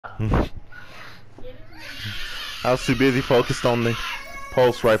I was too busy focused on the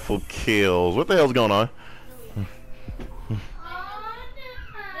pulse rifle kills. What the hell's going on?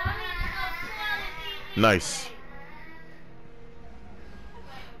 Nice.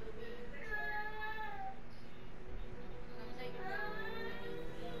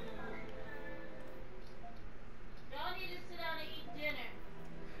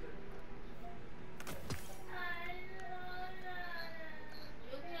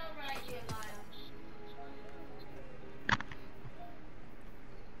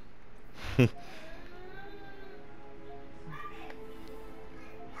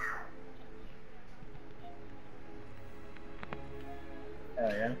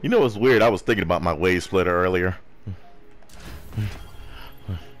 Yeah. You know what's weird? I was thinking about my wave splitter earlier.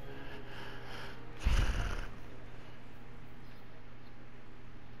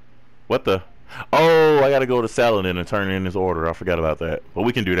 What the? Oh, I gotta go to Saladin and turn in his order. I forgot about that. But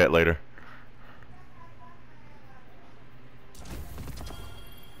we can do that later.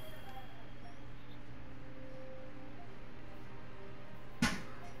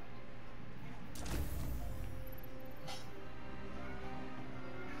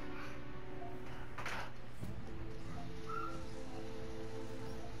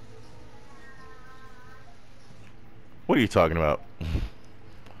 What are you talking about?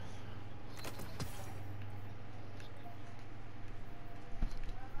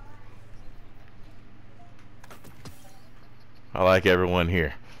 I like everyone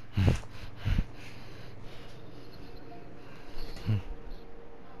here.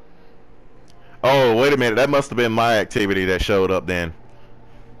 Oh, wait a minute. That must have been my activity that showed up then.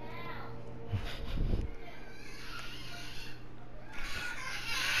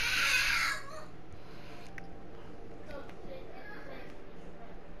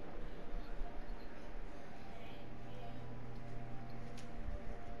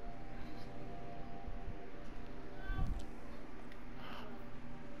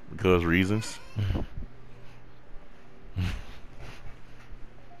 Because reasons.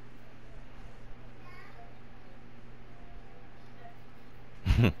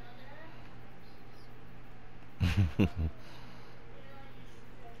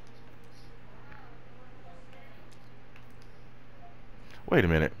 Wait a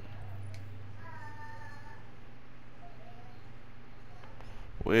minute.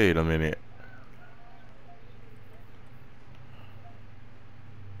 Wait a minute.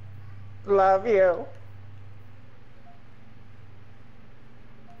 Love you.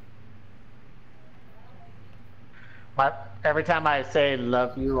 Every time I say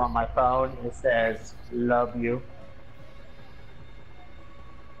love you on my phone, it says love you.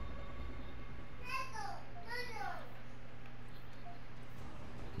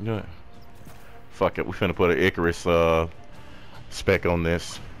 Yeah. Fuck it, we finna put an Icarus spec on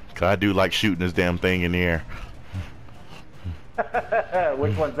this. Cause I do like shooting this damn thing in the air.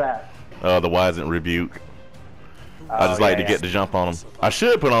 Which one's that? The Wisent Rebuke. I just Oh, like yeah, to get the jump on them. I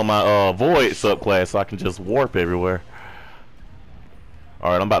should put on my Void subclass so I can just warp everywhere.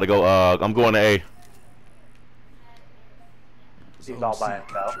 Alright, I'm about to go, I'm going to A. He's all by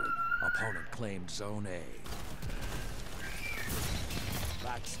himself. Opponent claimed Zone A.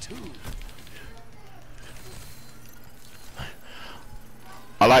 That's 2.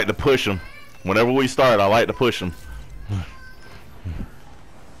 I like to push them. Whenever we start, I like to push them.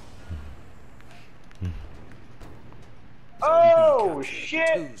 Oh,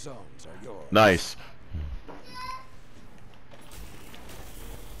 shit! 2 zones are yours. Nice.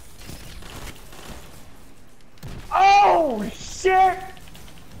 Oh, shit!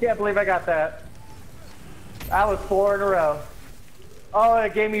 Can't believe I got that. That was 4 in a row. Oh,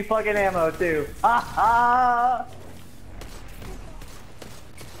 it gave me fucking ammo, too. Ha ha!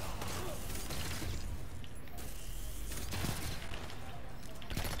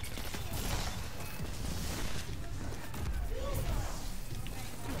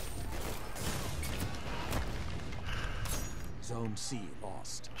 Zone C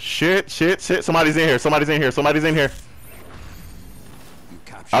lost. Shit, shit, shit. Somebody's in here. Somebody's in here. Somebody's in here. You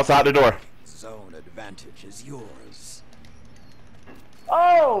captured Outside the door. Zone advantage is yours.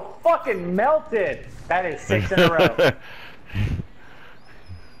 Oh, fucking melted! That is 6 in a row.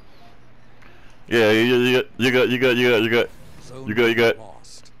 Yeah, you good, you good, you good, you good. Zone You good, you good.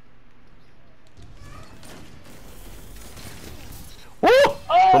 Lost. Woo! Oh,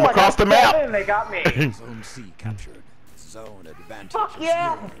 From I across got the map. 7, they got me. Zone C captured. Zone advantage Fuck is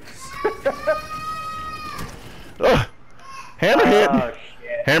yeah. yours. Ugh. Hammerhead. Oh,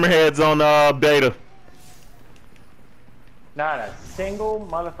 shit. Hammerhead's on beta. Not a single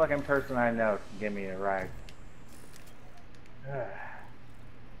motherfucking person I know can give me a ride.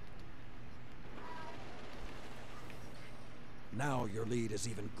 Now your lead is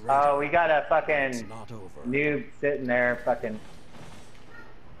even greater. Oh, we got a It's fucking not over. noob sitting there fucking...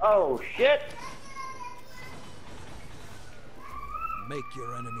 Oh, shit! Make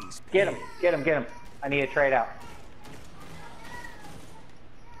your enemies Get him, pay. get him, get him. I need to trade out.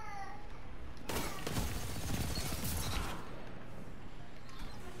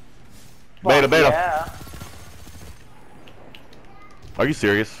 Beta, Fuck beta. Yeah. Are you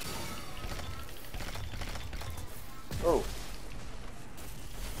serious? Oh.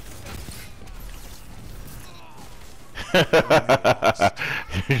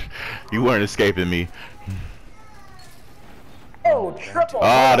 You weren't escaping me. Oh, triple.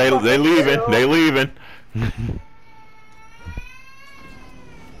 Ah, they motherfucking leaving. kill. They leaving.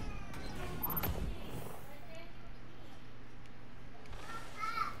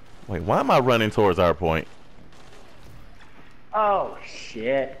 Wait, why am I running towards our point? Oh,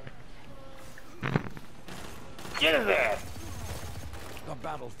 shit. Get his ass. The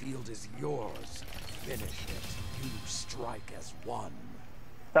battlefield is yours. Finish it. You strike as one.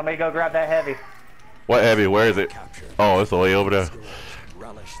 Somebody go grab that heavy. What heavy? Where is it? Captured. Oh, it's way over there. It's yours.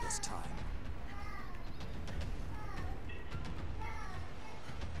 Relish this time.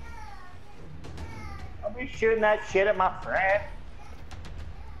 I'll be shooting that shit at my friend.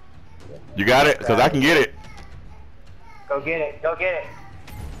 You got it? Cause I can get it. Go get it. Go get it.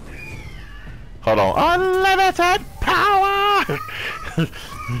 Hold on. Unlimited power.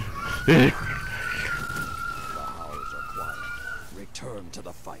 The howls are quiet. Return to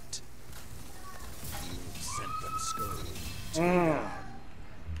the fight. You sent them scurrying.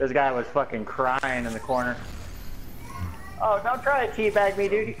 This guy was fucking crying in the corner. Oh, don't try to teabag me,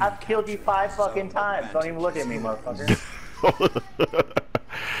 dude. I've killed you 5 fucking times. Don't even look at me, motherfucker.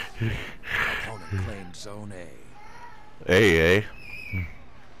 Opponent claimed Zone A. Hey.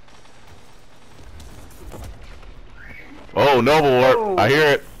 Oh, Noble Warp. Oh. I hear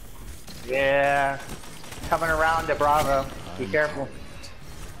it. Yeah. Coming around to Bravo. Be careful.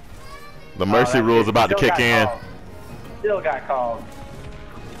 The mercy that rule is shit about to still kick got in. called. Still got called.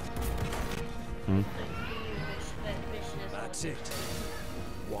 That's it.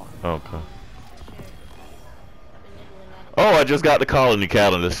 One. Okay. Oh, I just got the colony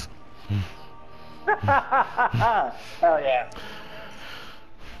calendars. Hell yeah.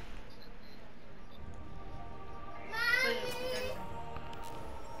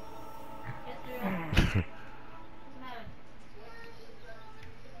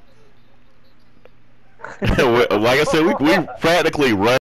 Like I said, we practically run